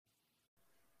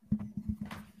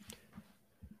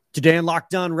Today on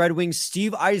Locked On Red Wings,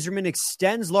 Steve Yzerman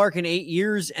extends Larkin 8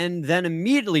 years and then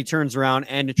immediately turns around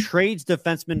and trades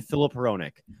defenseman Filip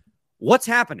Hronek. What's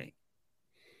happening?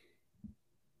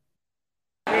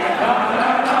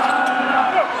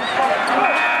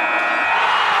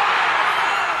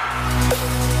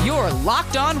 You're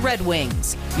Locked On Red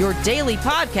Wings, your daily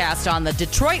podcast on the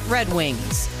Detroit Red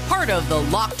Wings. Part of the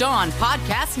Locked On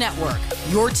Podcast Network,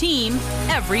 your team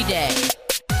every day.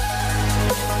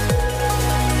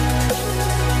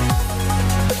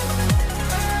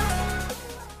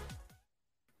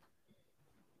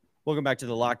 Welcome back to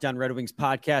the Locked On Red Wings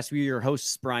podcast. We are your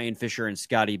hosts, Brian Fisher and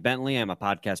Scotty Bentley. I'm a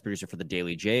podcast producer for the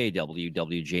Daily J,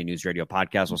 WWJ News Radio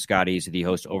podcast. Well, Scotty is the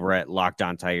host over at Locked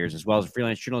On Tigers, as well as a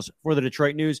freelance journalist for the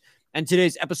Detroit News. And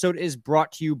today's episode is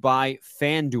brought to you by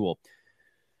FanDuel.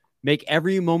 Make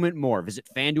every moment more. Visit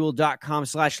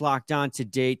FanDuel.com/LockedOn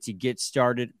today to get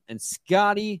started. And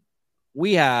Scotty,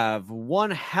 we have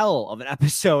one hell of an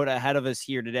episode ahead of us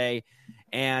here today.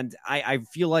 And I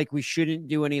feel like we shouldn't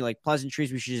do any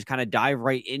pleasantries. We should just kind of dive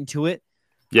right into it.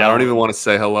 Yeah, I don't even want to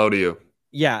say hello to you.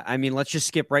 Yeah, I mean, let's just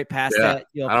skip right past that.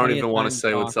 I don't even want to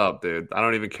say what's up, dude. I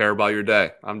don't even care about your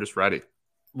day. I'm just ready.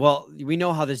 Well, we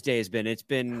know how this day has been. It's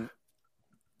been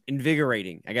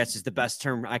invigorating, I guess is the best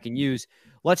term I can use.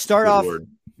 Let's start off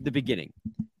the beginning,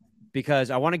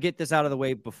 because I want to get this out of the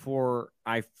way before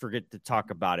I forget to talk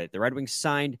about it. The Red Wings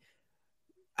signed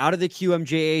out of the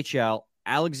QMJHL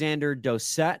Alexander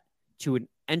Doucet to an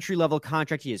entry-level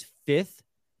contract. He is fifth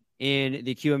in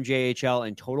the QMJHL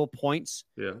in total points.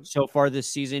 Yeah. So far this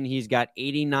season, he's got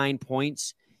 89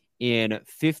 points in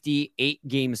 58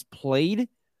 games played.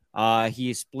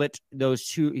 He split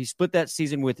that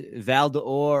season with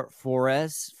Val-d'Or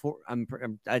Forez.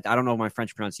 I don't know my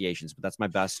French pronunciations, but that's my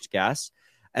best guess.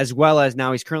 As well as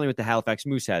now he's currently with the Halifax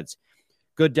Mooseheads.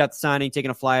 Good depth signing, taking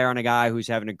a flyer on a guy who's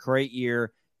having a great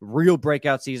year. Real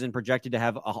breakout season, projected to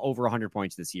have over 100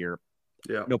 points this year.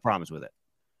 Yeah. No problems with it.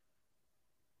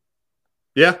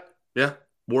 Yeah.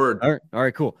 Word. All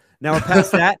right, cool. Now we're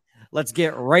past that. Let's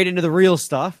get right into the real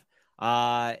stuff.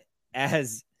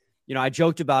 As you know, I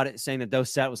joked about it, saying that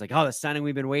Doucet was like, the signing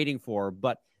we've been waiting for.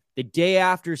 But the day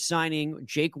after signing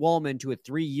Jake Wallman to a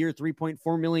 3-year,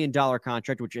 $3.4 million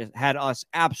contract, which had us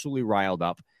absolutely riled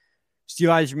up, Steve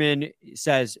Yzerman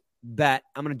says, bet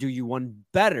I'm going to do you one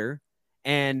better.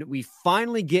 And we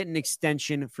finally get an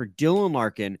extension for Dylan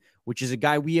Larkin, which is a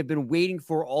guy we have been waiting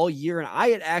for all year. And I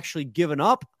had actually given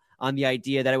up on the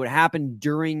idea that it would happen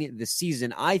during the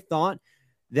season. I thought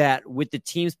that with the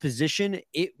team's position,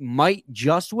 it might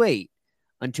just wait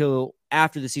until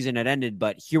after the season had ended.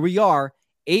 But here we are,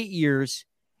 8 years,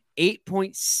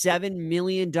 $8.7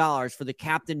 million for the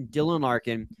captain, Dylan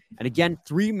Larkin. And again,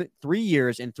 3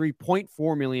 years and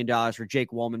 $3.4 million for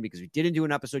Jake Wallman, because we didn't do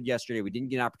an episode yesterday. We didn't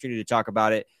get an opportunity to talk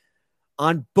about it.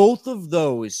 On both of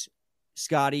those,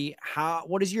 Scotty,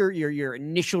 what is your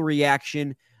initial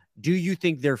reaction? Do you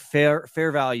think they're fair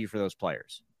value for those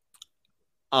players?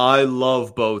 I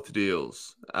love both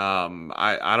deals.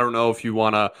 I don't know if you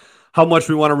want to, how much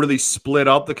we want to really split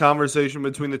up the conversation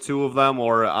between the two of them,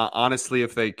 or honestly,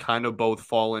 if they kind of both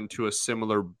fall into a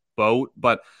similar boat.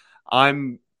 But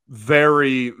I'm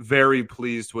very, very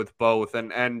pleased with both.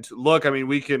 And look, I mean,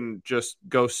 we can just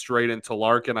go straight into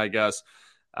Larkin, I guess.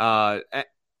 I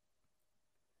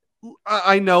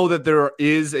know that there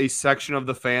is a section of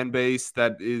the fan base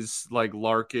that is like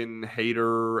Larkin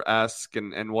hater-esque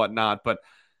and whatnot, but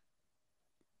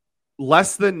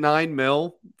less than $9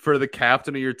 million for the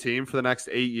captain of your team for the next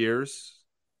 8 years.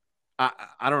 I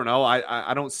don't know.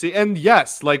 I don't see. And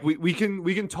yes, like we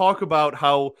can talk about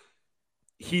how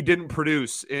he didn't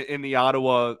produce in the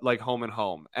Ottawa home and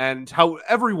home, and how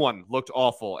everyone looked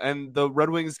awful, and the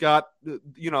Red Wings got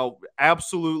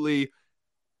absolutely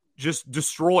just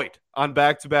destroyed on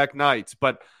back-to-back nights.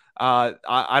 But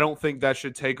I don't think that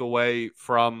should take away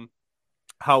from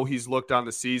how he's looked on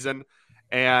the season.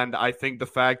 And I think the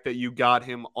fact that you got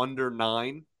him under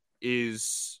 9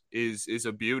 is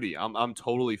a beauty. I'm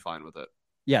totally fine with it.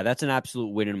 Yeah, that's an absolute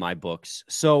win in my books.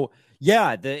 So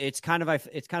yeah, it's kind of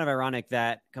ironic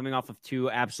that coming off of 2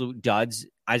 absolute duds,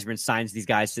 Yzerman signs these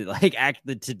guys to act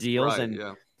to deals. Right, and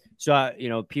yeah. So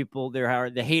people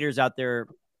the haters out there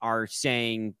are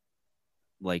saying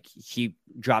he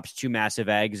drops 2 massive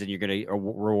eggs and you're going to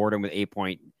reward him with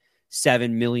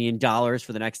 $8.7 million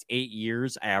for the next 8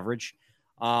 years average.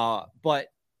 But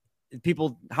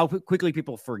how quickly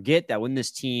people forget that when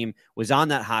this team was on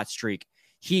that hot streak,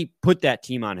 he put that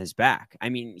team on his back. I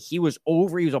mean, he was a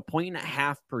 1.5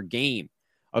 points per game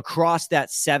across that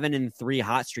 7-3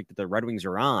 hot streak that the Red Wings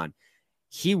are on.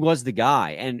 he was the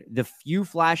guy. And the few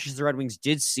flashes the Red Wings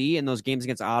did see in those games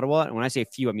against Ottawa, and when I say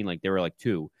few, I mean like there were like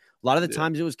two. A lot of the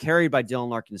times it was carried by Dylan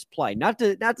Larkin's play. Not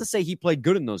to say he played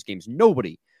good in those games.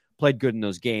 Nobody played good in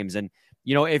those games. And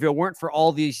if it weren't for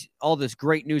all this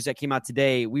great news that came out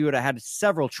today, we would have had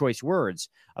several choice words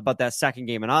about that second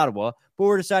game in Ottawa. But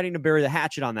we're deciding to bury the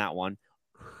hatchet on that one.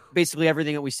 Basically,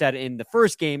 everything that we said in the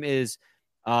first game is,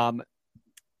 can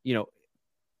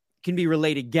be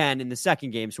relayed again in the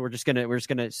second game. So we're just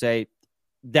gonna say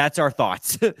that's our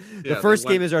thoughts. The first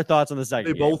game is our thoughts on the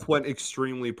second. They both went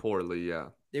extremely poorly. Yeah,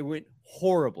 they went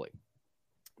horribly.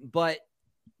 But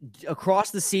across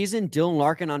the season, Dylan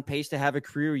Larkin on pace to have a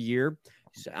career year.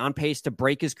 He's on pace to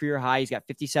break his career high. He's got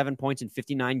 57 points in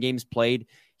 59 games played.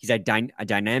 He's a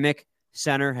dynamic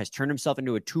center, has turned himself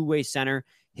into a two-way center.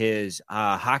 His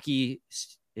hockey,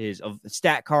 his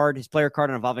stat card, his player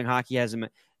card on Evolving Hockey has him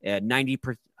at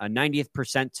 90th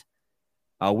percent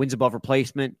wins above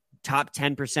replacement, top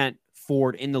 10%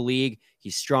 forward in the league.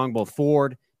 He's strong both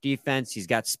forward, defense. He's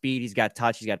got speed. He's got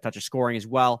touch. He's got a touch of scoring as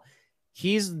well.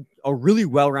 He's a really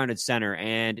well-rounded center,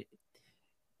 and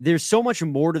there's so much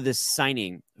more to this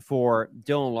signing for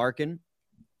Dylan Larkin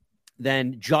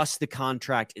than just the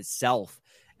contract itself,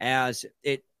 as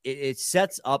it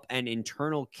sets up an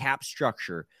internal cap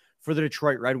structure for the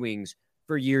Detroit Red Wings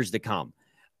for years to come.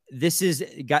 This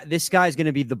guy is going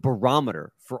to be the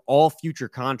barometer for all future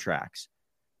contracts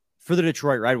for the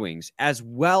Detroit Red Wings, as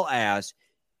well as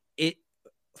it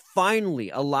finally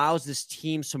allows this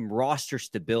team some roster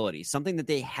stability, something that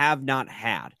they have not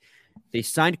had. They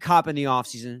signed Kopp in the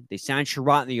offseason. They signed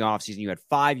Sherratt in the offseason. You had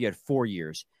 5, you had 4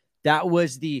 years. That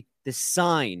was the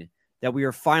sign that we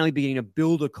are finally beginning to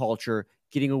build a culture,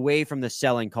 getting away from the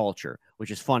selling culture,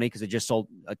 which is funny because they just sold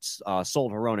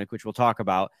Hronek, which we'll talk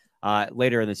about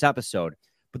later in this episode.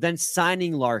 But then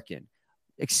signing Larkin,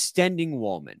 extending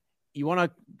Woolman. You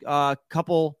want a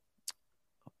couple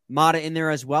Mata in there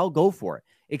as well? Go for it.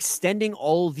 Extending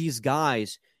all of these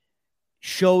guys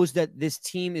shows that this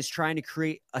team is trying to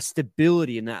create a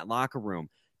stability in that locker room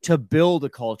to build a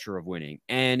culture of winning.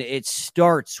 And it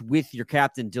starts with your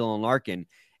captain, Dylan Larkin.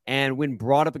 And when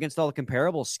brought up against all the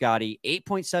comparables, Scotty,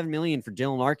 $8.7 million for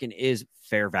Dylan Larkin is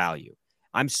fair value.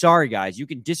 I'm sorry, guys. You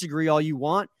can disagree all you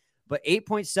want, but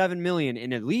 $8.7 million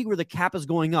in a league where the cap is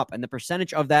going up and the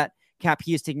percentage of that cap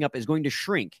he is taking up is going to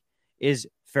shrink is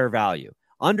fair value.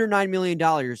 Under $9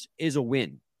 million is a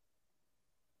win.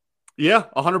 Yeah,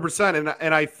 100%.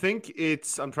 And I think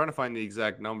I'm trying to find the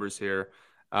exact numbers here.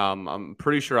 I'm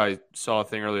pretty sure I saw a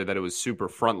thing earlier that it was super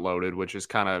front loaded, which is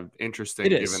kind of interesting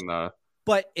given the.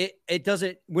 But it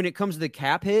doesn't, when it comes to the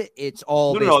cap hit, it's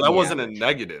all. No, that wasn't average. A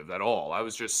negative at all. I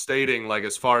was just stating, like,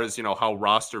 as far as, how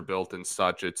roster built and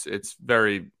such, it's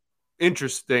very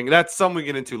interesting. That's something we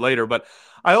get into later. But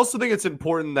I also think it's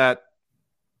important that,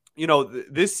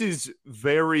 this is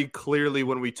very clearly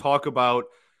when we talk about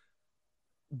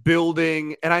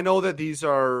building, and I know that these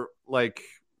are like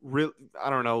real, I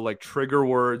don't know, like trigger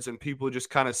words, and people just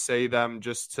kind of say them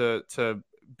just to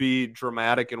be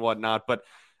dramatic and whatnot. But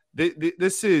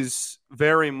this is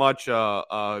very much you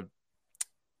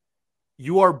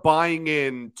are buying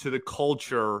into the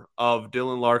culture of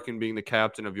Dylan Larkin being the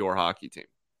captain of your hockey team,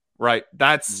 right?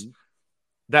 That's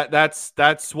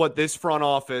what this front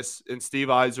office and Steve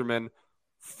Yzerman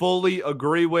fully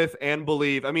agree with and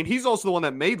believe. I mean, he's also the one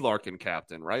that made Larkin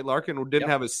captain, right? Larkin didn't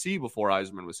have a C before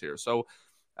Yzerman was here. So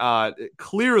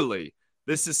clearly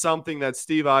this is something that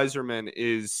Steve Yzerman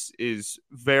is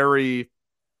very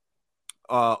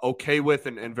okay with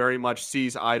and very much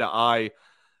sees eye to eye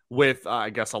with, I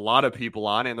guess, a lot of people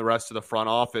on, and the rest of the front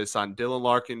office on Dylan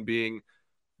Larkin being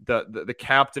the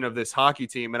captain of this hockey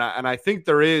team. And I think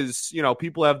there is,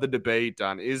 people have the debate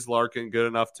on, is Larkin good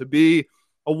enough to be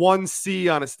a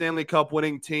 1C on a Stanley Cup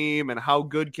winning team, and how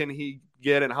good can he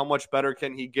get and how much better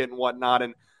can he get and whatnot.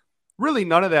 And really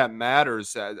none of that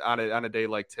matters on a day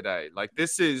like today. Like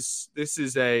this is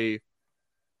a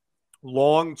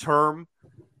long-term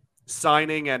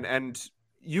signing, and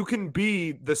you can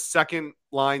be the second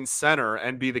line center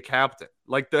and be the captain.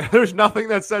 Like there's nothing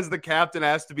that says the captain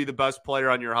has to be the best player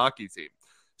on your hockey team.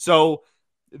 So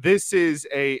this is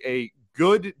a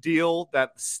good deal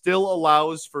that still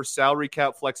allows for salary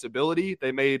cap flexibility.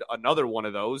 They made another one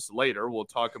of those later. We'll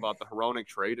talk about the Hronek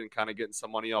trade and kind of getting some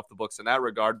money off the books in that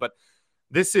regard. But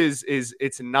this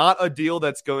it's not a deal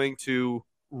that's going to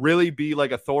really be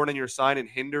like a thorn in your side and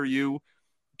hinder you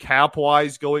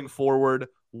cap-wise going forward,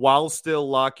 while still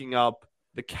locking up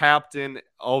the captain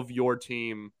of your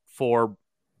team for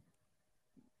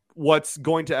what's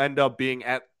going to end up being,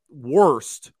 at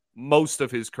worst, most of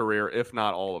his career, if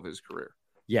not all of his career.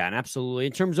 Yeah, and absolutely.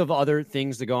 In terms of other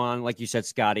things that go on, like you said,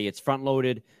 Scotty, it's front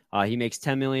loaded. He makes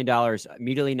 $10 million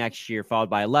immediately next year, followed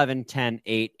by 11, 10,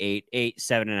 8, 8, 8,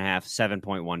 7.5,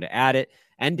 7.1 to add it.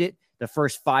 End it. The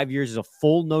first 5 years is a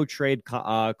full no trade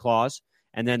clause.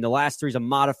 And then the last three is a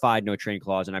modified no trade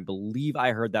clause. And I believe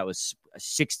I heard that was a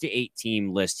 6 to 8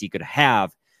 team list he could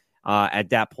have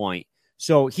at that point.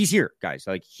 So he's here, guys.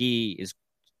 Like, he is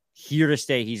here to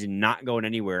stay. He's not going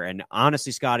anywhere. And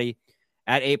honestly, Scotty,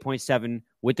 at 8.7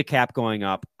 with the cap going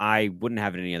up, I wouldn't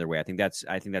have it any other way. I think that's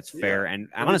fair. And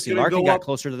honestly, Larkin got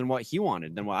closer than what he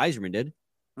wanted, than what Yzerman did.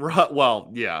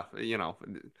 Well, yeah,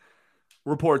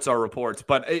 reports are reports,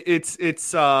 but it's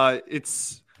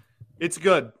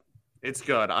good. It's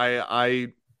good.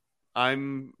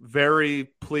 I'm very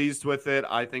pleased with it.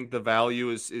 I think the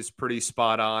value is pretty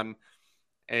spot on,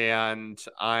 and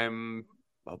I'm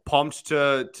pumped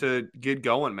to get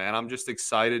going, man. I'm just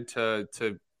excited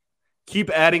to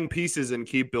keep adding pieces and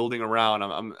keep building around.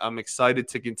 I'm excited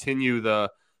to continue the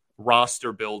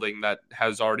roster building that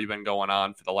has already been going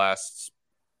on for the last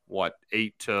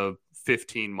 8 to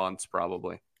 15 months,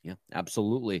 probably. Yeah,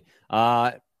 absolutely.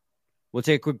 We'll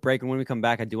take a quick break, and when we come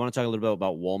back, I do want to talk a little bit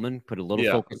about Woolman, put a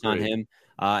little focus on him,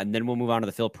 and then we'll move on to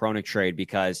the Phil Pronik trade,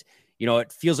 because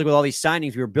it feels like with all these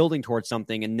signings, we were building towards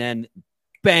something, and then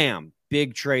bam,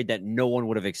 big trade that no one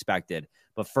would have expected.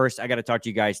 But first, I got to talk to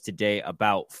you guys today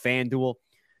about FanDuel.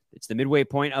 It's the midway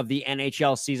point of the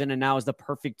NHL season, and now is the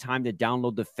perfect time to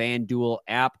download the FanDuel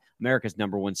app, America's #1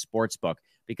 sportsbook,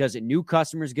 because new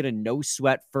customers get a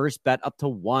no-sweat first bet up to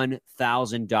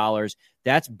 $1,000.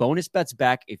 That's bonus bets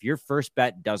back if your first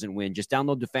bet doesn't win. Just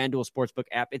download the FanDuel Sportsbook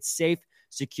app. It's safe,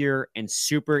 secure, and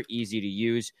super easy to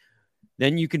use.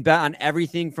 Then you can bet on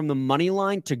everything from the money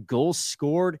line to goals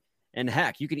scored. And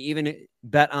heck, you can even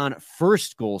bet on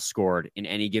first goal scored in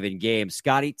any given game.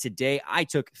 Scotty, today I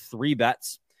took 3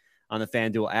 bets on the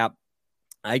FanDuel app.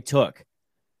 I took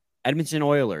Edmonton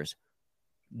Oilers,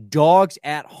 dogs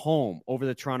at home over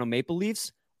the Toronto Maple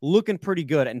Leafs, looking pretty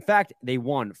good. In fact, they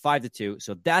won 5-2,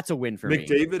 so that's a win for me.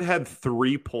 McDavid had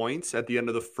 3 points at the end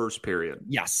of the first period.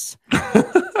 Yes.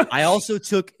 I also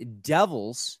took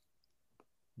Devils,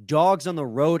 dogs on the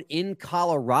road in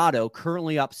Colorado,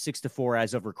 currently up 6-4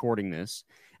 as of recording this.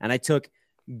 And I took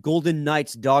Golden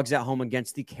Knights, dogs at home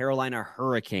against the Carolina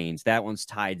Hurricanes. That one's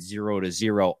tied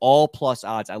 0-0. All plus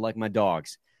odds. I like my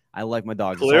dogs.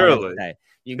 Clearly.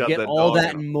 You can get all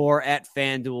that and more at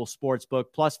FanDuel Sportsbook.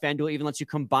 Plus, FanDuel even lets you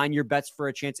combine your bets for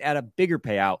a chance at a bigger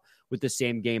payout with the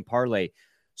same game parlay.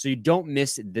 So don't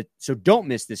miss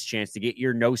this chance to get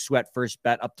your no sweat first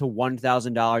bet up to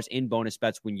 $1,000 in bonus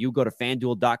bets when you go to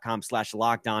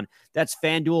FanDuel.com/lockedon. That's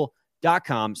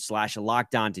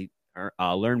FanDuel.com/lockedon to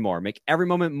learn more. Make every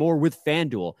moment more with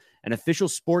FanDuel, an official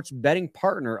sports betting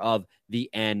partner of the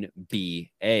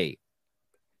NBA.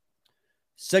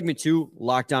 Segment 2,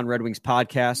 Locked On Red Wings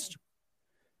podcast.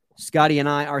 Scotty and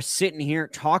I are sitting here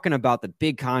talking about the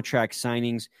big contract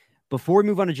signings. Before we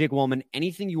move on to Jake Woolman,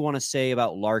 anything you want to say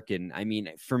about Larkin? I mean,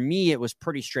 for me, it was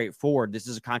pretty straightforward. This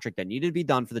is a contract that needed to be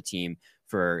done for the team,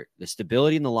 for the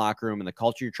stability in the locker room and the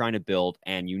culture you're trying to build.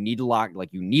 And you need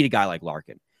a guy like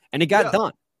Larkin, and it got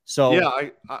done. So yeah,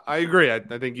 I agree. I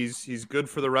think he's good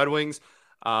for the Red Wings.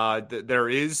 There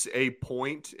is a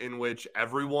point in which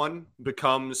everyone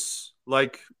becomes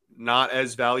not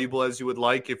as valuable as you would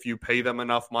like if you pay them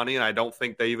enough money, and I don't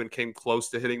think they even came close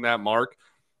to hitting that mark.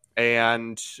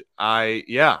 And I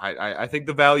think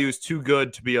the value is too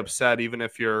good to be upset, even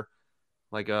if you're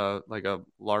like a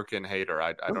Larkin hater.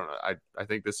 I don't know. I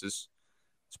think it's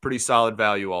pretty solid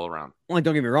value all around. Well,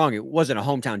 don't get me wrong, it wasn't a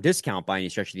hometown discount by any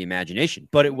stretch of the imagination,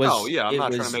 but it was. Oh yeah, I'm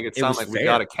not trying to make it sound like we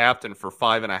got a captain for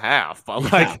 5.5, but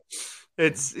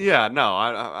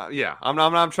I'm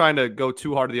not trying to go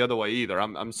too hard the other way either.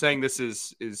 I'm saying this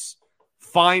is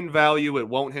fine value. It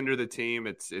won't hinder the team.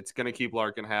 It's going to keep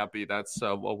Larkin happy. That's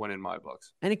a win in my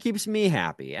books. And it keeps me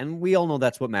happy. And we all know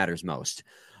that's what matters most.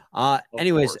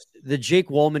 Anyways, the Jake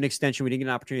Woolman extension, we didn't get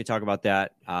an opportunity to talk about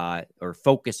that or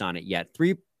focus on it yet.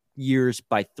 3 years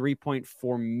by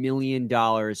 $3.4 million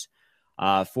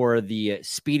for the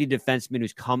speedy defenseman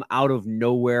who's come out of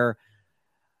nowhere.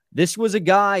 This was a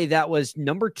guy that was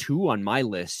number 2 on my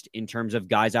list in terms of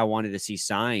guys I wanted to see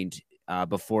signed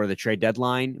before the trade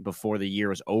deadline, before the year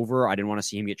was over. I didn't want to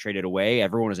see him get traded away.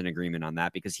 Everyone was in agreement on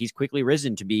that because he's quickly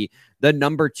risen to be the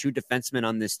number 2 defenseman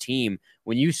on this team.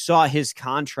 When you saw his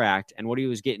contract and what he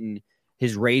was getting,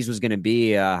 his raise was going to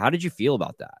be, how did you feel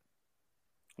about that?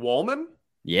 Woolman?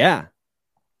 Yeah.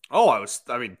 Oh, I was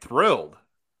thrilled.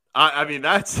 I mean,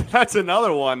 that's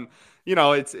another one,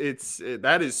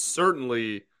 that is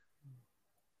certainly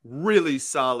really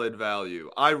solid value.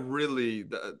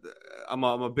 I'm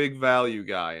a big value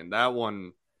guy, and that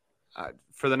one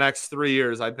for the next 3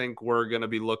 years, I think we're going to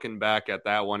be looking back at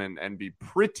that one and be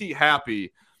pretty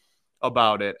happy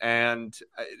about it. And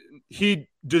he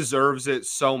deserves it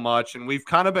so much. And we've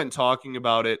kind of been talking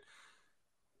about it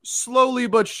slowly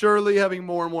but surely, having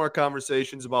more and more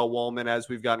conversations about Walman as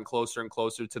we've gotten closer and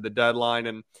closer to the deadline.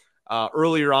 And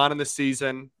earlier on in the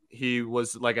season, he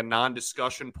was like a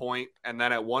non-discussion point. And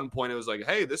then at one point it was like,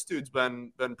 hey, this dude's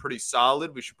been pretty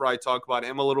solid. We should probably talk about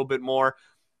him a little bit more.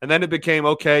 And then it became,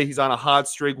 okay, he's on a hot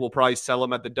streak. We'll probably sell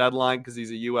him at the deadline because he's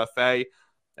a UFA.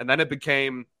 And then it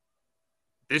became,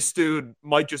 this dude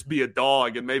might just be a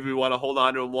dog and maybe we want to hold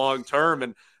on to him long term.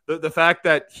 And the fact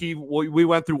that we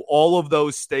went through all of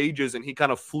those stages and he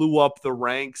kind of flew up the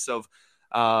ranks of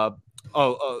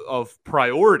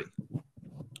priority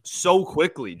so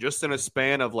quickly, just in a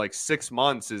span of like 6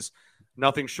 months, is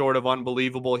nothing short of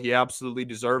unbelievable. He absolutely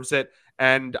deserves it.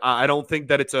 And I don't think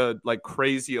that it's a like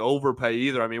crazy overpay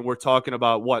either. I mean, we're talking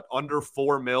about under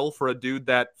 $4 million for a dude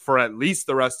that for at least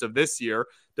the rest of this year,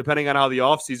 depending on how the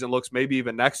offseason looks, maybe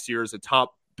even next year, is a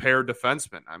top pair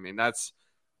defenseman. I mean, that's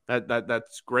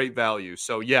great value.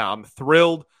 So yeah, I'm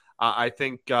thrilled. I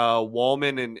think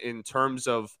Walman in terms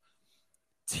of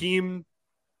team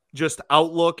just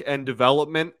outlook and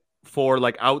development for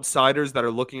like outsiders that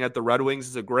are looking at the Red Wings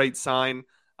is a great sign.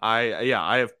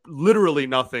 I have literally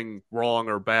nothing wrong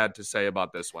or bad to say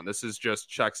about this one. This is just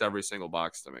checks every single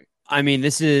box to me. I mean,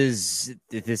 this is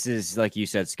like you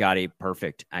said, Scotty,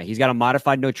 perfect. He's got a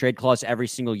modified no trade clause every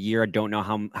single year. I don't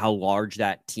know how large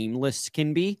that team list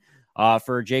can be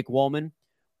for Jake Walman,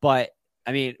 but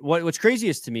I mean, what's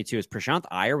craziest to me too is Prashant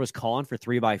Iyer was calling for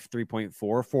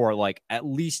 3x3.4 for like at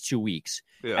least 2 weeks.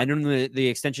 Yeah. And when the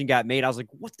extension got made, I was like,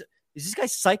 what is this guy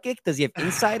psychic? Does he have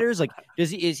insiders? Like,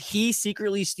 is he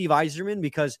secretly Steve Yzerman?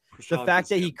 Because Prashant, the fact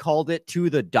that he called it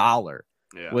to the dollar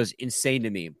was insane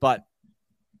to me. But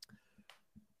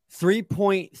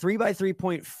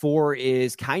 3x3.4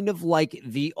 is kind of like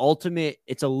the ultimate.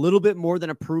 It's a little bit more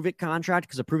than a prove it contract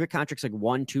because a prove it contract's like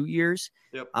 1-2 years.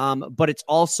 Yep. But it's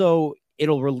also,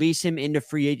 it'll release him into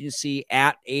free agency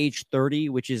at age 30,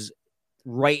 which is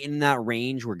right in that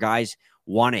range where guys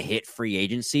want to hit free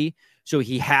agency. So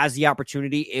he has the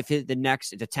opportunity if it's a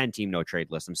 10-team no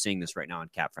trade list. I'm seeing this right now on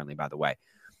Cap Friendly, by the way.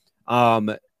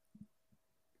 That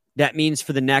means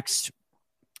for the next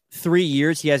 3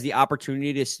 years, he has the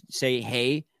opportunity to say,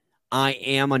 hey, I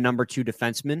am a number 2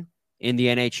 defenseman in the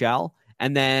NHL.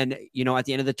 And then, at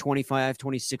the end of the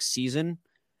 25-26 season,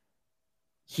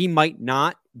 he might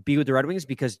not be with the Red Wings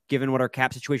because given what our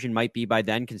cap situation might be by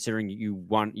then, considering you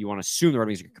want to assume the Red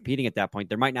Wings are competing at that point,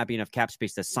 there might not be enough cap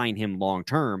space to sign him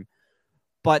long-term.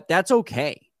 But that's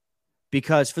okay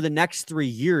because for the next 3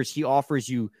 years, he offers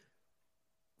you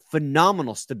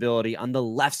phenomenal stability on the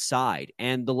left side.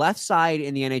 And the left side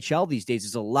in the NHL these days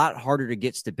is a lot harder to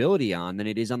get stability on than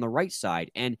it is on the right side.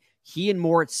 And he and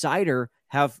Moritz Seider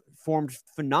have formed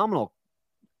phenomenal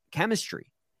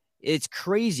chemistry. It's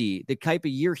crazy the type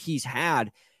of year he's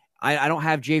had. I don't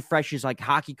have Jay Fresh's like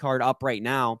hockey card up right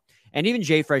now. And even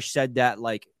Jay Fresh said that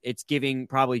like it's giving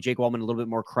probably Jake Walman a little bit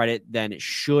more credit than it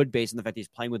should based on the fact that he's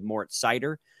playing with Moritz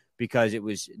Seider because it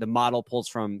was the model pulls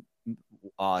from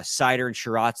Seider and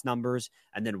Sherratt's numbers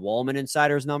and then Walman and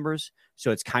Seider's numbers.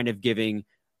 So it's kind of giving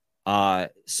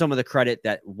some of the credit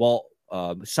that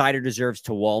Seider deserves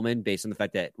to Walman based on the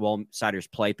fact that Seider's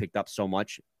play picked up so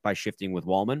much by shifting with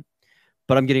Walman.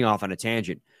 But I'm getting off on a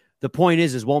tangent. The point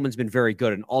is Walman's been very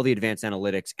good and all the advanced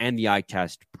analytics and the eye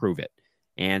test prove it.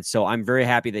 And so I'm very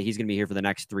happy that he's going to be here for the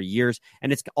next 3 years.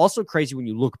 And it's also crazy when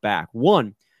you look back.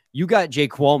 One, you got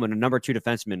Jake Walman, a number 2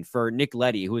 defenseman, for Nick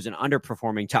Leddy, who is an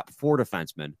underperforming top 4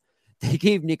 defenseman. They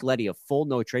gave Nick Leddy a full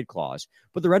no trade clause,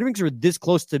 but the Red Wings were this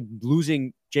close to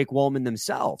losing Jake Walman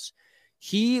themselves.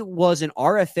 He was an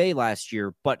RFA last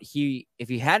year, but if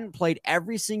he hadn't played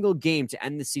every single game to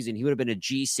end the season, he would have been a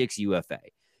G6 UFA.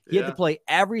 He had to play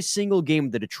every single game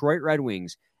of the Detroit Red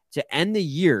Wings to end the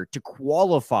year to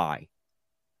qualify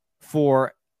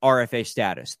for RFA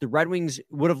status. The Red Wings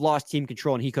would have lost team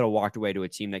control and he could have walked away to a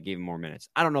team that gave him more minutes.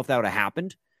 I don't know if that would have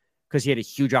happened because he had a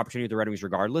huge opportunity with the Red Wings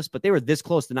regardless, but they were this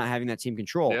close to not having that team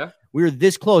control. Yeah. We were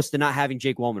this close to not having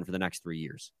Jake Walman for the next 3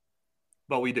 years.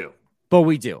 But we do.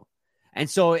 And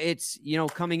so it's,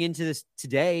 coming into this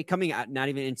today, not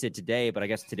even into today, but I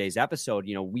guess today's episode,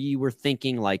 we were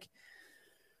thinking like,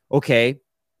 okay,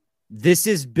 this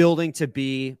is building to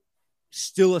be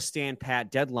still a stand pat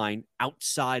deadline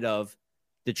outside of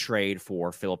the trade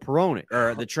for Filip Hronek,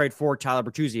 or the trade for Tyler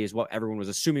Bertuzzi is what everyone was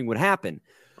assuming would happen.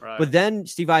 Right. But then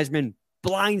Steve Yzerman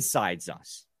blindsides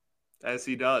us. As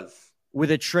he does.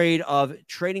 with a trade of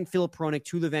trading Filip Hronek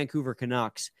to the Vancouver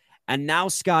Canucks. And now,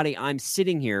 Scotty, I'm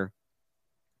sitting here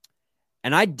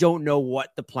and I don't know what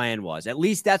the plan was. At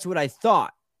least that's what I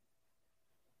thought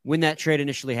when that trade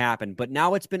initially happened. But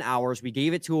now it's been hours. We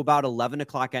gave it to about 11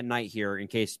 o'clock at night here in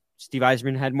case Steve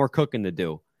Yzerman had more cooking to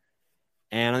do.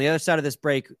 And on the other side of this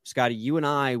break, Scotty, you and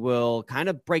I will kind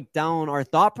of break down our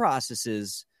thought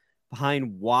processes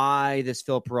behind why this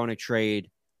Filip Hronek trade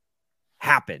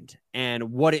happened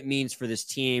and what it means for this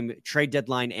team, trade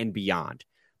deadline and beyond.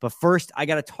 But first, I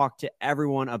got to talk to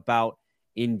everyone about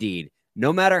Indeed.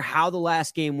 No matter how the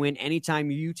last game went,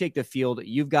 anytime you take the field,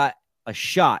 you've got a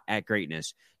shot at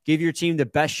greatness. Give your team the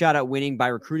best shot at winning by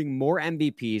recruiting more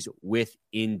MVPs with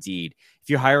Indeed. If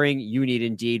you're hiring, you need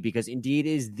Indeed because Indeed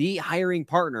is the hiring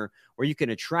partner where you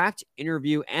can attract,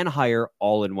 interview, and hire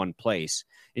all in one place.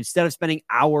 Instead of spending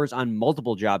hours on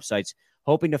multiple job sites,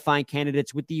 hoping to find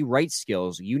candidates with the right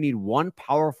skills, you need one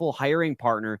powerful hiring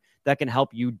partner that can help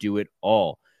you do it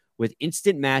all. With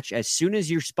Instant Match, as soon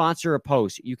as you sponsor a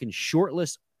post, you can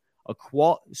shortlist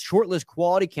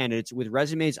quality candidates with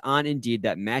resumes on Indeed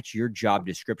that match your job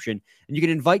description, and you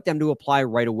can invite them to apply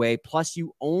right away. Plus,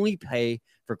 you only pay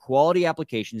for quality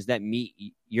applications that meet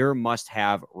your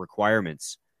must-have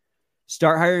requirements.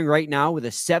 Start hiring right now with a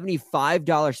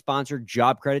 $75 sponsored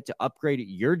job credit to upgrade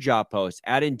your job post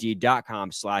at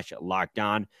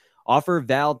Indeed.com/lockedon. Offer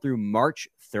valid through March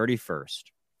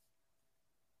 31st.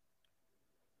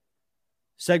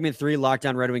 Segment 3, Locked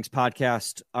On Red Wings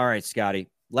podcast. All right, Scotty,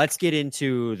 let's get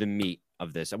into the meat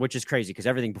of this, which is crazy because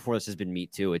everything before this has been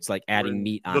meat too. It's like adding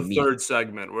meat on meat. The third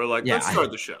segment, we're like, let's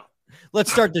start the show.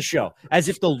 Let's start the show. As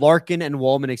if the Larkin and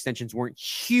Wallman extensions weren't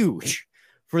huge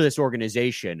for this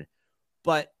organization.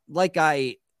 But like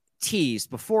I teased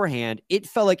beforehand, it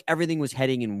felt like everything was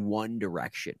heading in one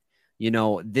direction. You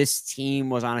know, this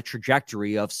team was on a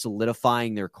trajectory of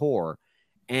solidifying their core.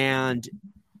 And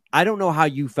I don't know how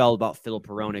you felt about Filip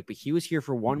Hronek, but he was here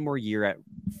for one more year at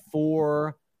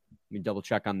let me double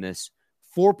check on this,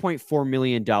 $4.4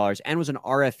 million and was an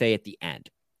RFA at the end.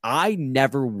 I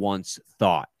never once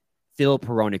thought Filip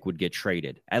Hronek would get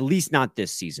traded, at least not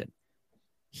this season.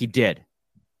 He did.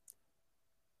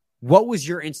 What was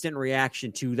your instant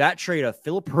reaction to that trade of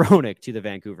Filip Hronek to the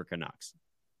Vancouver Canucks?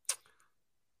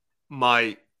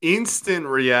 My instant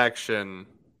reaction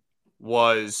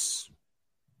was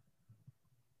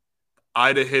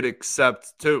I'd have hit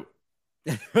accept too.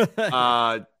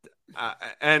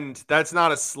 And that's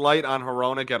not a slight on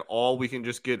Hronek at all. We can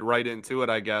just get right into it,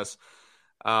 I guess.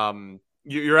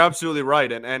 You're absolutely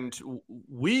right. And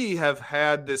we have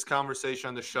had this conversation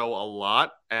on the show a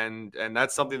lot. And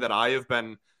that's something that I have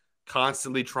been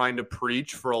constantly trying to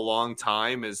preach for a long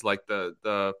time is like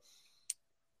the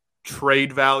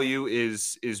trade value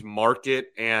is market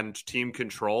and team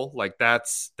control. Like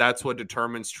that's what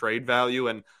determines trade value.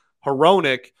 And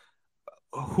Hronek,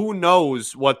 who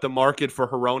knows what the market for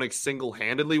Hronek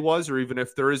single-handedly was, or even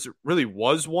if there really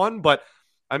was one. But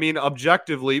I mean,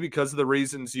 objectively, because of the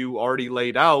reasons you already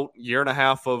laid out, year and a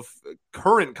half of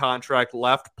current contract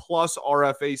left plus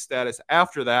RFA status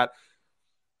after that,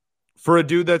 for a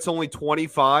dude that's only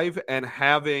 25 and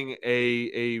having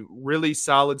a really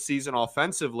solid season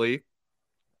offensively,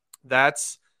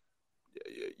 that's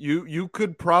you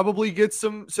could probably get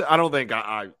some. I don't think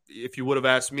if you would have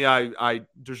asked me,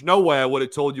 there's no way I would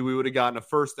have told you we would have gotten a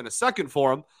first and a second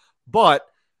for him. But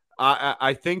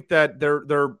I think that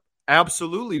there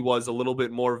absolutely was a little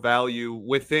bit more value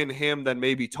within him than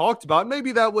maybe talked about.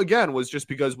 Maybe that again was just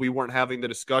because we weren't having the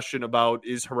discussion about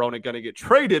is Hronek going to get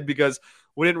traded, because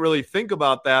we didn't really think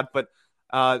about that. But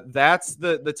that's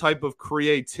the type of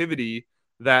creativity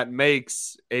that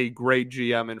makes a great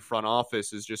GM in front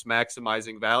office, is just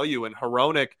maximizing value. And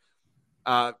Hronek,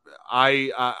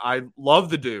 I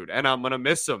love the dude, and I'm gonna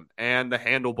miss him and the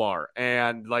handlebar,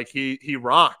 and like he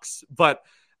rocks. But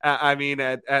I mean,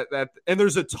 and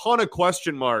there's a ton of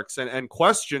question marks and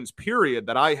questions, period,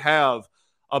 that I have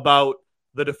about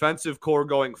the defensive core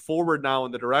going forward now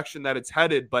in the direction that it's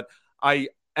headed. But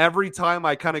every time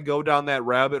I kind of go down that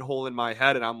rabbit hole in my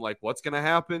head, and I'm like, what's going to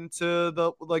happen to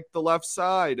the left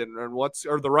side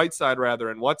or the right side rather,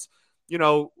 and what's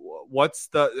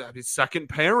the second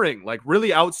pairing, like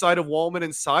really outside of Wallman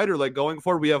and Seider, like going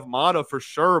forward. We have Mata for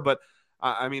sure, but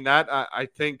I mean that I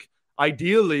think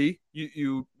ideally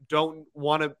you don't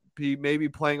want to be maybe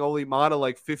playing only Mata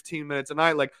like 15 minutes a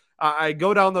night. Like I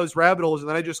go down those rabbit holes, and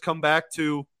then I just come back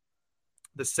to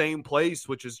the same place,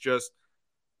 which is just,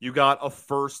 you got a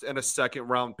first and a second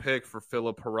round pick for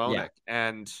Filip Hronek. Yeah.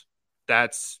 And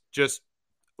that's just,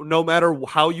 no matter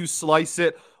how you slice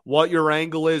it, what your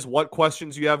angle is, what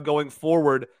questions you have going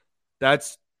forward,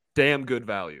 that's damn good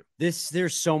value.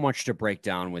 There's so much to break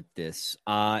down with this.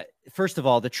 First of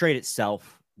all, the trade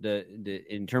itself,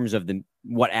 in terms of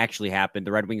what actually happened,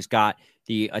 the Red Wings got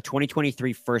a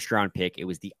 2023 first round pick. It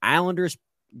was the Islanders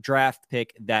draft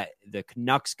pick that the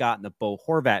Canucks got in the Bo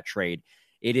Horvat trade.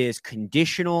 It is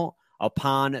conditional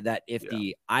upon that if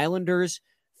the Islanders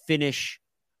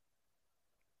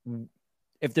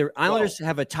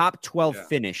have a top 12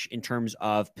 finish in terms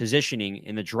of positioning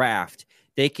in the draft,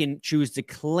 they can choose to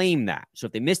claim that. So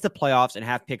if they miss the playoffs and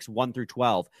have picks 1 through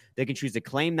 12, they can choose to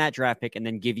claim that draft pick and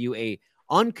then give you a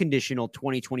unconditional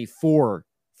 2024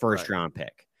 first round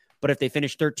pick. But if they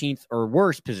finish 13th or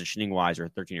worse positioning wise, or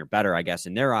 13 or better, I guess,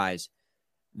 in their eyes,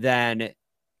 then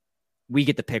we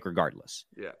get the pick regardless.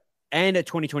 Yeah. And a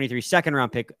 2023 second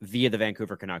round pick via the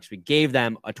Vancouver Canucks. We gave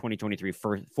them a 2023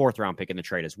 fourth round pick in the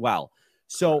trade as well.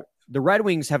 So the Red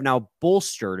Wings have now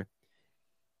bolstered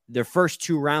their first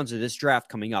 2 rounds of this draft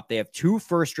coming up. They have 2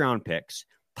 first round picks,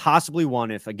 possibly one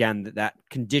if, again, that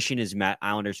condition is met.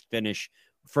 Islanders finish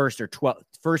first through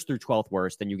 12th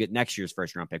worst, then you get next year's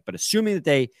first round pick. But assuming that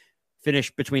they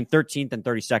finish between 13th and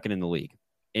 32nd in the league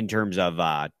in terms of,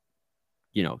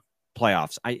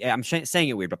 playoffs. I'm saying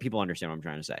it weird, but people understand what I'm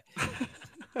trying to say.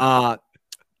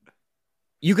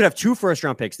 You could have 2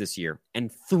 first-round picks this year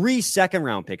and 3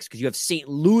 second-round picks because you have St.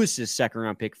 Louis's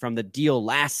second-round pick from the deal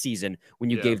last season when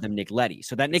you gave them Nick Leddy.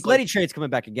 So that Nick Leddy trade's coming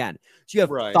back again. So you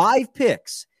have 5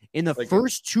 picks in the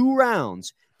first 2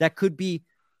 rounds that could be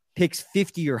picks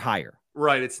 50 or higher.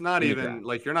 Right. It's not even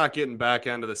like you're not getting back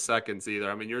into the seconds either.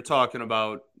 I mean, you're talking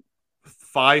about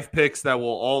 5 picks that will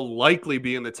all likely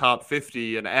be in the top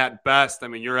 50. And at best, I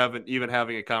mean, you're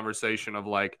having a conversation of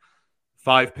like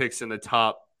 5 picks in the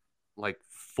top like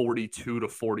 42 to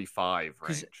 45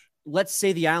 range. Let's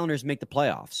say the Islanders make the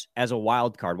playoffs as a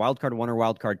wild card 1 or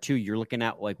wild card 2. You're looking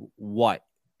at like what,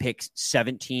 picks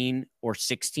 17 or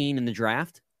 16 in the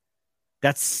draft?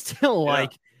 That's still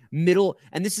like middle.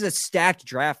 And this is a stacked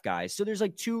draft, guys. So there's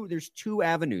 2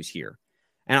 avenues here.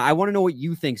 And I want to know what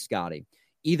you think, Scotty.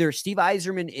 Either Steve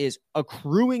Yzerman is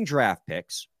accruing draft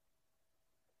picks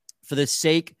for the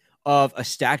sake of a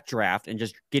stacked draft and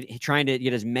just trying to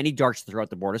get as many darts throughout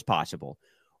the board as possible,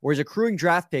 or is accruing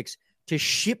draft picks to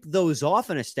ship those off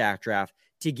in a stacked draft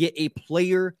to get a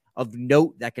player of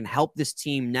note that can help this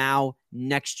team now,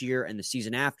 next year, and the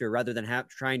season after, rather than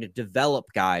trying to develop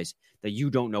guys that you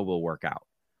don't know will work out.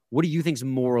 What do you think is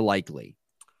more likely?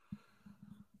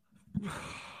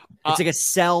 It's like a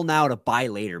sell now to buy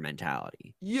later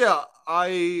mentality. Yeah,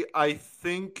 I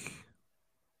think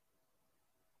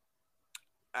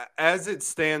as it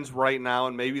stands right now,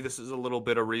 and maybe this is a little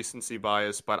bit of recency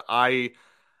bias, but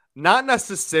not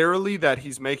necessarily that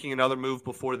he's making another move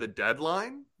before the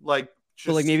deadline, but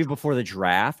maybe before the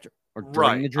draft or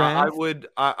during the draft.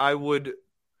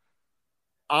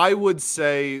 I would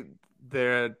say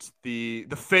that the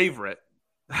favorite,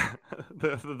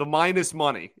 the minus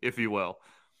money, if you will,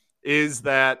 is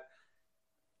that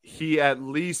he at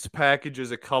least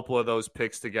packages a couple of those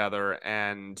picks together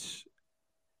and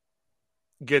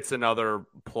gets another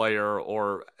player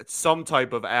or some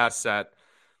type of asset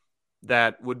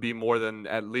that would be more than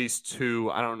at least 2.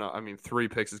 I don't know. I mean, 3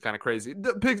 picks is kind of crazy.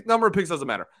 The number of picks doesn't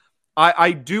matter.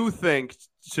 I do think,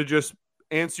 to just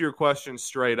answer your question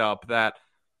straight up, that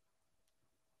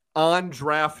on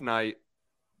draft night,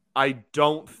 I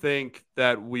don't think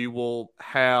that we will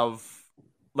have,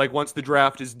 like, once the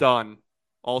draft is done,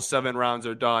 all 7 rounds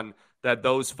are done, that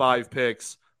those 5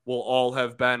 picks will all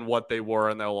have been what they were,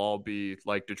 and they'll all be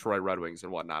like Detroit Red Wings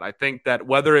and whatnot. I think that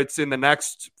whether it's in the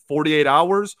next 48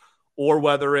 hours or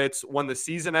whether it's when the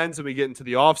season ends and we get into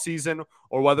the offseason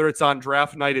or whether it's on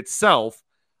draft night itself,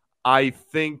 I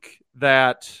think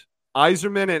that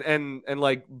Yzerman and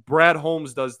like Brad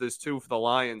Holmes does this too for the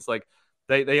Lions. Like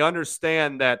they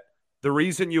understand that the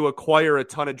reason you acquire a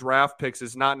ton of draft picks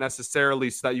is not necessarily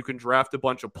so that you can draft a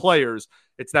bunch of players.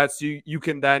 It's that you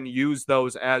can then use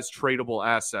those as tradable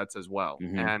assets as well.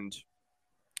 Mm-hmm. And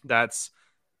that's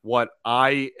what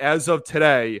I, as of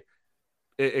today,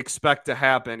 expect to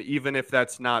happen, even if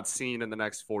that's not seen in the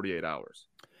next 48 hours.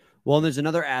 Well, and there's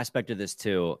another aspect of this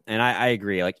too. And I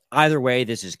agree. Like either way,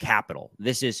 this is capital.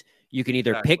 This is, you can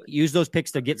either use those picks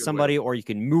to get somebody, or you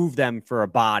can move them for a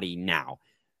body now.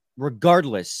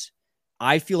 Regardless,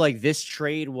 I feel like this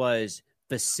trade was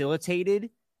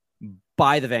facilitated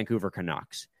by the Vancouver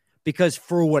Canucks because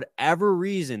for whatever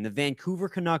reason, the Vancouver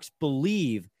Canucks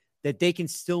believe that they can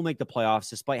still make the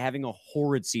playoffs despite having a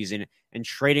horrid season and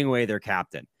trading away their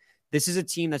captain. This is a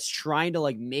team that's trying to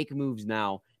like make moves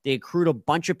now. They accrued a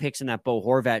bunch of picks in that Bo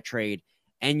Horvat trade,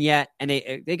 and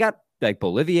they got like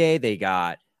Bolivier, they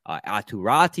got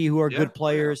Aturati, who are good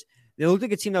players. They looked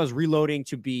like a team that was reloading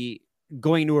to be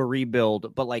going to a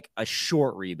rebuild, but like a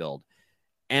short rebuild.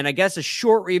 And I guess a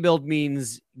short rebuild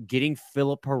means getting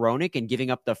Filip Hronek and giving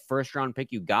up the first round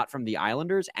pick you got from the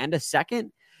Islanders and a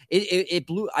second. It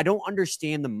blew. I don't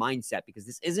understand the mindset because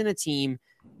this isn't a team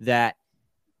that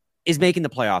is making the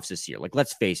playoffs this year. Like,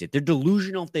 let's face it, they're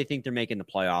delusional if they think they're making the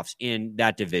playoffs in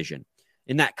that division,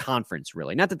 in that conference,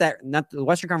 really. Not the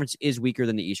Western Conference is weaker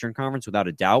than the Eastern Conference without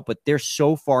a doubt, but they're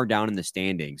so far down in the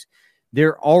standings.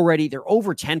 They're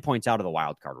over 10 points out of the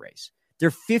wild card race.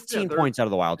 They're 15 points out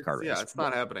of the wild card race. Yeah, it's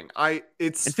not happening. And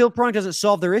Filip Hronek doesn't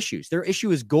solve their issues. Their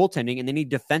issue is goaltending, and they need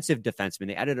defensive defensemen.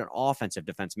 They added an offensive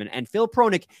defenseman, and Filip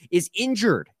Hronek is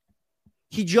injured.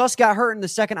 He just got hurt in the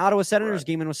second Ottawa Senators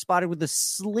game and was spotted with a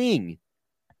sling.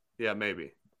 Yeah,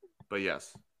 maybe, but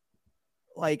yes.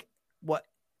 Like what?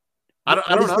 I don't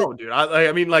know, dude.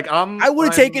 I mean, like I would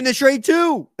have taken the trade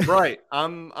too. Right.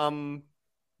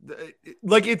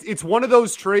 Like it's one of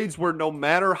those trades where no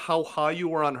matter how high you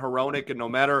were on Hronek and no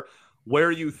matter where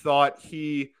you thought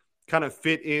he kind of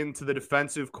fit into the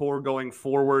defensive core going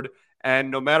forward,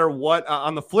 and no matter what,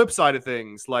 on the flip side of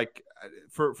things, like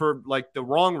for like the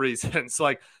wrong reasons,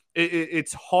 like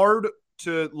it's hard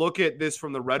to look at this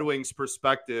from the Red Wings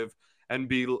perspective and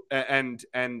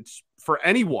for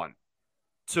anyone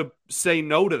to say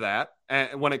no to that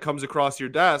when it comes across your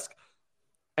desk.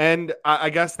 And I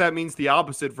guess that means the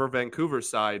opposite for Vancouver's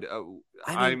side.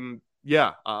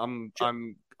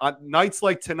 Nights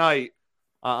like tonight,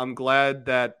 I'm glad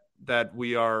that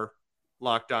we are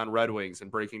locked on Red Wings and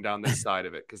breaking down this side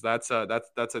of it, because that's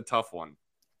a tough one.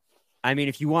 I mean,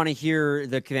 if you want to hear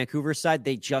the Vancouver side,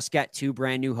 they just got 2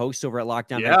 brand new hosts over at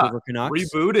Locked On Vancouver Canucks.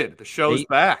 Rebooted. The show's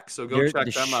back, so go check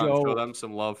them out and show them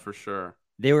some love for sure.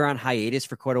 They were on hiatus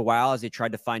for quite a while as they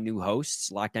tried to find new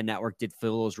hosts. Locked On Network did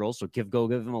fill those roles, so give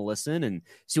them a listen and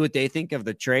see what they think of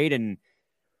the trade. And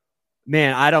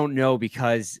man, I don't know,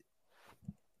 because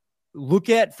look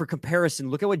at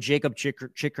what Jacob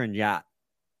Chychrun got.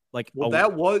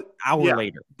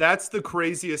 Later. That's the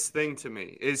craziest thing to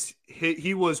me is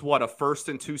he was what, a first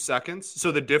and 2 seconds.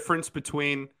 So the difference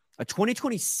between a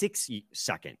 2026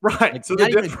 second. Right. Like, so the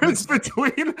difference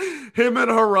between him and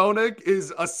Hronek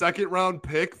is a second round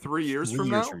pick 3 years from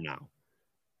now.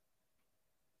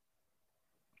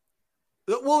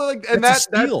 Well, like, and that's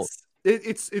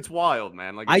it's wild,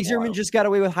 man. Like, Yzerman just got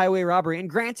away with highway robbery. And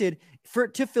granted,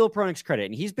 to Filip Hronek's credit,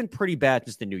 and he's been pretty bad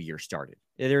since the new year started.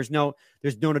 There's no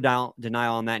denial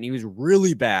on that. And he was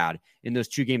really bad in those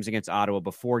 2 games against Ottawa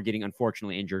before getting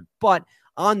unfortunately injured. But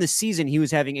on the season, he was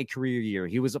having a career year.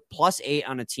 He was a +8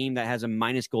 on a team that has a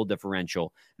minus goal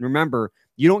differential. And remember,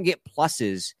 you don't get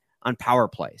pluses on power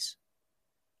plays.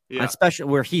 Yeah. Especially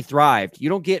where he thrived, you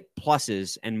don't get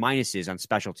pluses and minuses on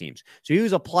special teams. So he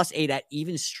was a +8 at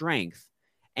even strength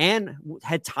and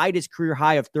had tied his career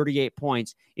high of 38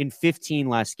 points in 15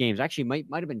 less games. Actually, might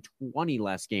have been 20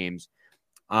 less games.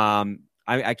 I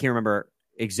can't remember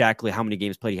exactly how many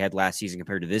games played he had last season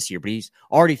compared to this year, but he's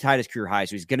already tied his career high,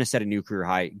 so he's going to set a new career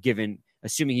high,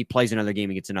 assuming he plays another game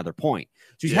and gets another point.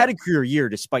 So he's had a career year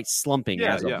despite slumping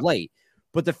as of late.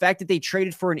 But the fact that they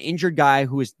traded for an injured guy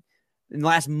who is in the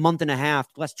last month and a half,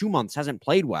 last 2 months, hasn't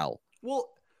played well. Well,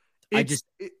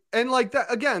 and like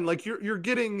that again, like you're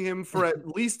getting him for at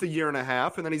least a year and a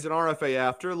half, and then he's an RFA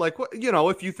after. Like, what,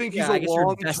 if you think he's a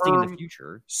long-term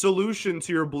solution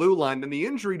to your blue line, then the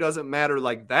injury doesn't matter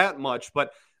like that much.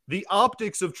 But the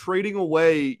optics of trading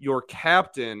away your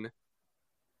captain,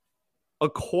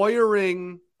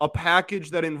 acquiring a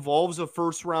package that involves a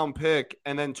first-round pick,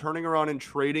 and then turning around and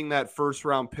trading that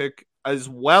first-round pick as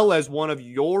well as one of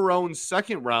your own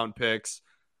second-round picks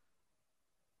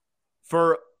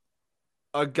for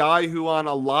a guy who on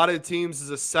a lot of teams is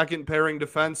a second pairing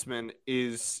defenseman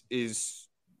is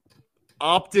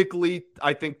optically,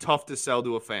 I think, tough to sell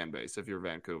to a fan base if you're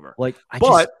Vancouver.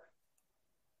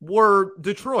 We're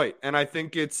Detroit, and I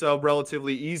think it's a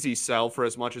relatively easy sell for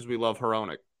as much as we love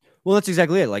Hronek. Well, that's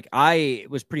exactly it. Like, I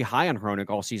was pretty high on Hronek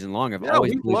all season long. I've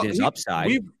always believed in his upside.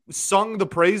 We've sung the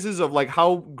praises of like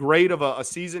how great of a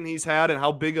season he's had and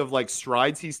how big of like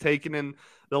strides he's taken in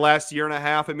the last year and a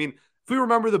half. I mean, if we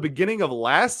remember the beginning of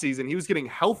last season, he was getting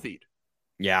healthied.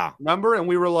 Yeah. Remember? And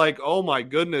we were like, oh my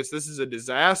goodness, this is a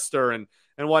disaster and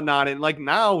whatnot. And like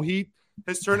now he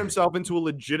has turned himself into a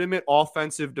legitimate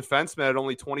offensive defenseman at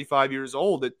only 25 years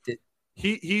old.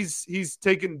 He's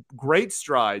taken great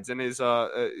strides and is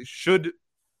should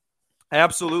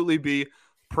absolutely be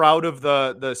proud of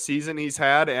the season he's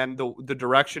had and the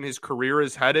direction his career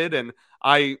is headed. And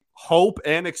I hope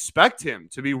and expect him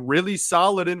to be really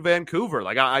solid in Vancouver.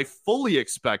 Like I fully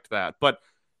expect that. But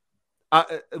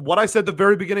what I said at the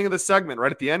very beginning of the segment,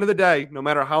 right at the end of the day, no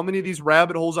matter how many of these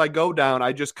rabbit holes I go down,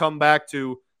 I just come back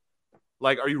to,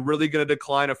 like, are you really going to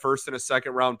decline a first and a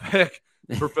second round pick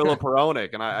for Filip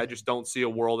Hronek? And I just don't see a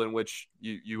world in which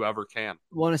you ever can.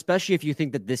 Well, and especially if you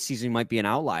think that this season might be an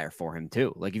outlier for him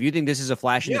too. Like if you think this is a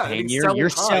flash in the pan year, you're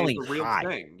selling high.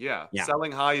 Thing. Yeah,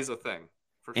 selling high is a thing.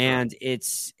 For sure. And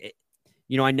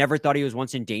I never thought he was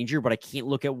once in danger, but I can't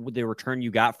look at the return you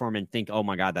got for him and think, oh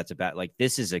my God, that's a bet. Like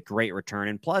this is a great return.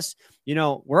 And plus,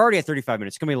 we're already at 35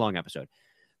 minutes. It's going to be a long episode.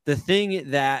 The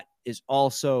thing that is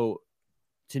also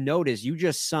to note is you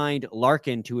just signed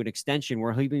Larkin to an extension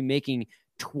where he'll be making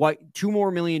 $2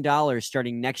 more million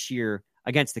starting next year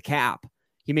against the cap.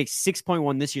 He makes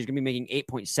 6.1 this year. He's going to be making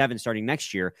 8.7 starting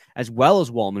next year, as well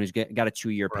as Wallman, who's got a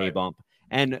 2-year pay bump,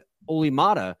 and Olli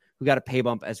Maatta, who got a pay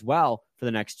bump as well for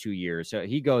the next 2 years. So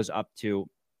he goes up to.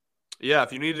 Yeah,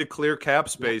 if you needed to clear cap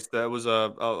space, that was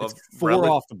a four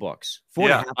off the books.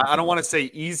 I don't want to say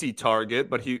easy target,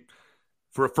 but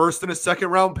for a first and a second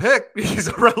round pick, he's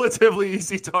a relatively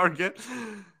easy target.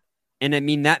 And I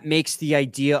mean, that makes the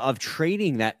idea of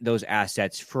trading those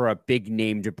assets for a big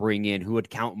name to bring in who would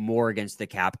count more against the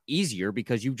cap easier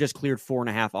because you've just cleared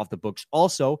 4.5 off the books.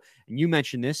 Also, and you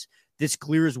mentioned this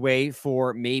clears way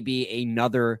for maybe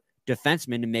another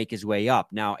defenseman to make his way up.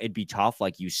 Now, it'd be tough.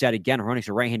 Like you said, again, Hronek's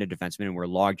a right-handed defenseman and we're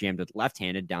log jammed with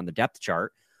left-handed down the depth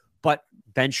chart. But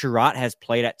Ben Chiarot has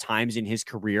played at times in his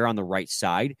career on the right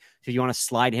side. So you want to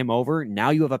slide him over.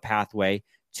 Now you have a pathway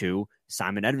to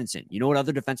Simon Edvinsson. You know what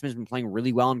other defenseman has been playing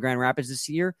really well in Grand Rapids this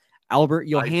year? Albert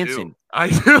Johansson. I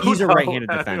do. He's a right-handed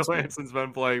defenseman. Johansson's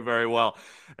been playing very well.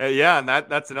 And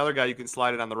that's another guy you can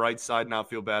slide it on the right side and not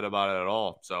feel bad about it at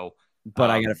all. So, but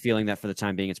I got a feeling that for the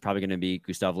time being, it's probably going to be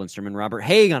Gustav Lindstrom and Robert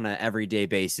Haig on an everyday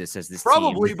basis as this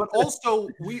probably, team. But also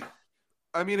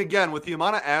again, with the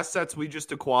amount of assets we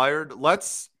just acquired,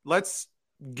 let's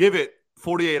give it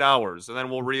 48 hours and then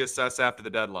we'll reassess after the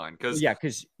deadline.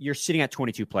 Because you're sitting at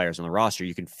 22 players on the roster.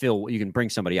 You can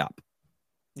bring somebody up.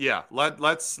 Yeah,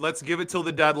 let's give it till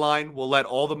the deadline. We'll let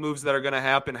all the moves that are going to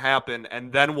happen,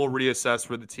 and then we'll reassess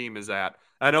where the team is at.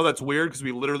 I know that's weird because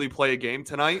we literally play a game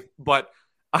tonight, but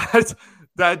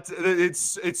that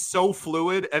it's so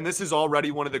fluid, and this is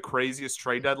already one of the craziest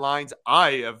trade deadlines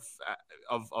I have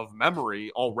of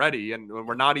memory already, and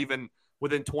we're not even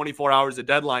within 24 hours of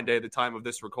deadline day at the time of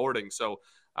this recording. So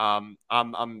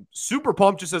I'm super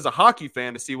pumped just as a hockey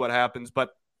fan to see what happens. But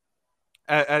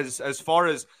as far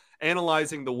as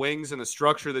analyzing the wings and the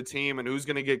structure of the team and who's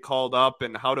going to get called up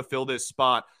and how to fill this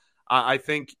spot, I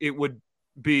think it would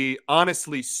be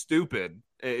honestly stupid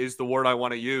is the word I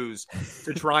want to use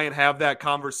to try and have that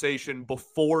conversation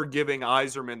before giving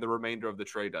Yzerman the remainder of the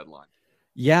trade deadline.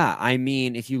 Yeah, I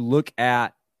mean, if you look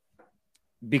at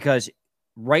because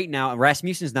right now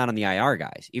Rasmussen's not on the IR,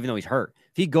 guys, even though he's hurt.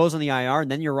 If he goes on the IR,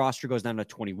 then your roster goes down to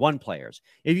 21 players.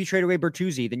 If you trade away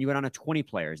Bertuzzi, then you go down to 20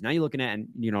 players. Now you're looking at, and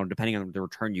depending on the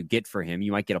return you get for him,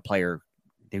 you might get a player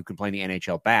who can play in the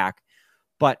NHL back.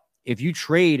 But if you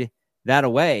trade that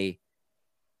away,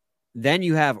 then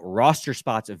you have roster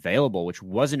spots available, which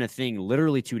wasn't a thing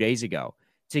literally 2 days ago,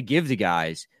 to give the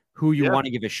guys who you want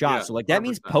to give a shot. Yeah, so that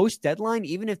means post-deadline,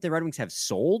 even if the Red Wings have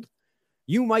sold,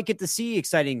 you might get to see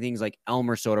exciting things like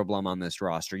Elmer Soderblom on this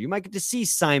roster. You might get to see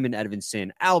Simon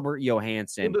Edvinsson, Albert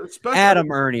Johansson,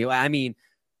 Adam Ernie. I mean,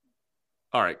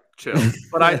 all right, chill.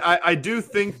 But I do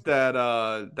think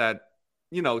that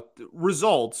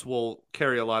results will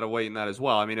carry a lot of weight in that as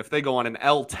well. I mean, if they go on an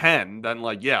L10, then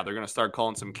they're going to start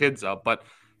calling some kids up. But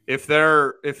if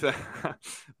they're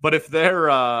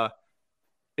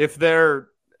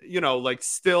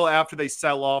still after they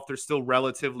sell off, they're still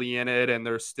relatively in it and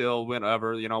they're still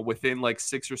within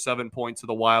 6 or 7 points of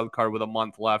the wild card with a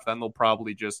month left, then they'll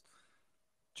probably just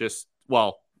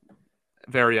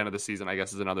very end of the season, I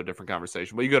guess, is another different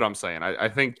conversation. But you get what I'm saying. I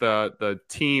think the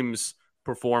team's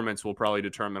performance will probably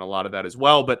determine a lot of that as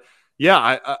well. But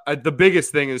yeah, the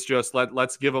biggest thing is just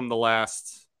let's give them the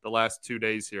last 2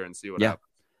 days here and see what happens.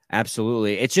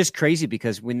 Absolutely. It's just crazy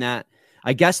because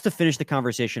I guess to finish the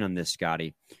conversation on this,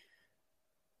 Scotty,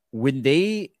 when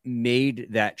they made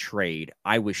that trade,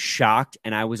 I was shocked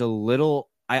and I was a little,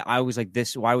 I was like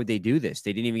this, why would they do this?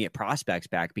 They didn't even get prospects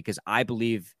back because I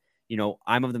believe,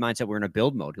 I'm of the mindset we're in a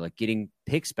build mode, like getting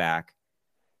picks back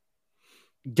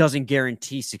doesn't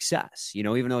guarantee success,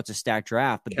 even though it's a stacked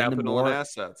draft, but capital then the more and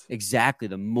assets. Exactly.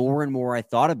 The more and more I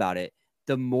thought about it,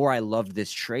 the more I loved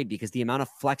this trade because the amount of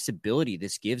flexibility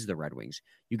this gives the Red Wings.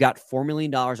 You got $4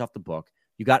 million off the book.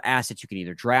 You got assets you can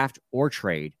either draft or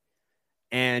trade.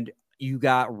 And you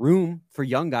got room for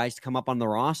young guys to come up on the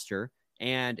roster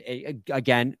And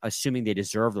again, assuming they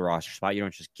deserve the roster spot, you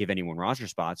don't just give anyone roster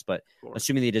spots, but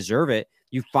assuming they deserve it,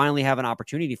 you finally have an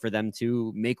opportunity for them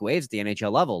to make waves at the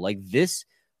NHL level. Like this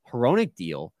Hronek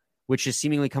deal, which has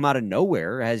seemingly come out of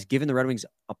nowhere, has given the Red Wings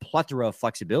a plethora of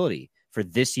flexibility for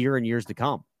this year and years to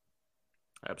come.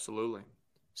 Absolutely.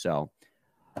 So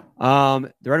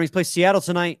the Red Wings play Seattle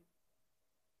tonight.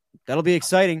 That'll be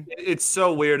exciting. It's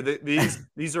so weird.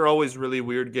 These are always really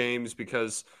weird games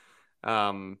because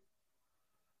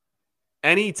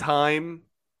anytime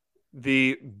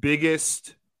the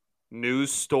biggest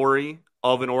news story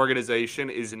of an organization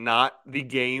is not the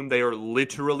game they are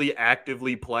literally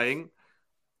actively playing,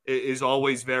 it is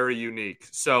always very unique.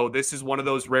 So this is one of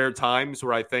those rare times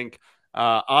where I think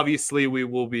obviously we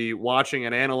will be watching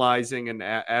and analyzing, and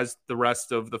as the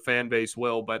rest of the fan base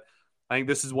will, but I think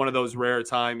this is one of those rare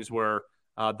times where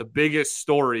the biggest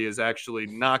story is actually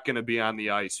not going to be on the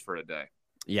ice for a day.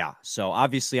 Yeah. So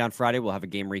obviously on Friday we'll have a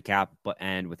game recap,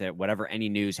 and with it, whatever any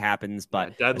news happens.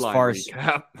 But deadline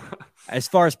recap. As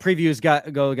far as previews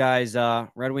go, guys,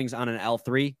 Red Wings on an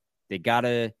L3. They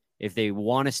gotta, if they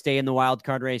want to stay in the wild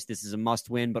card race, this is a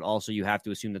must win. But also you have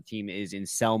to assume the team is in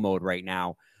sell mode right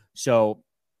now. So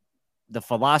the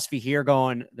philosophy here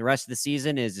going the rest of the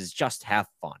season is just have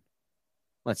fun.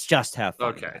 Let's just have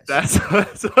fun. Okay, that's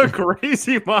a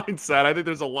crazy mindset. I think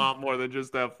there's a lot more than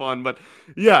just have fun. But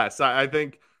yes, I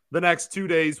think the next 2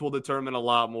 days will determine a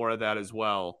lot more of that as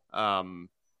well.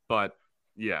 But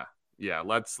yeah,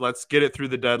 let's get it through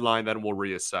the deadline, then we'll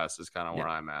reassess is kind of where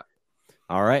I'm at.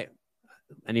 All right.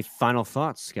 Any final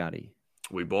thoughts, Scotty?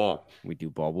 We ball. We do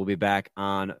ball. We'll be back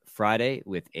on Friday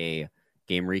with a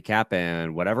game recap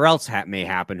and whatever else may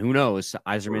happen. Who knows?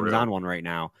 Yzerman's on one right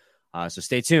now. So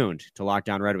stay tuned to Locked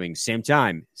On Red Wings. Same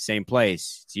time, same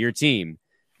place. It's your team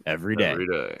every day. Every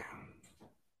day.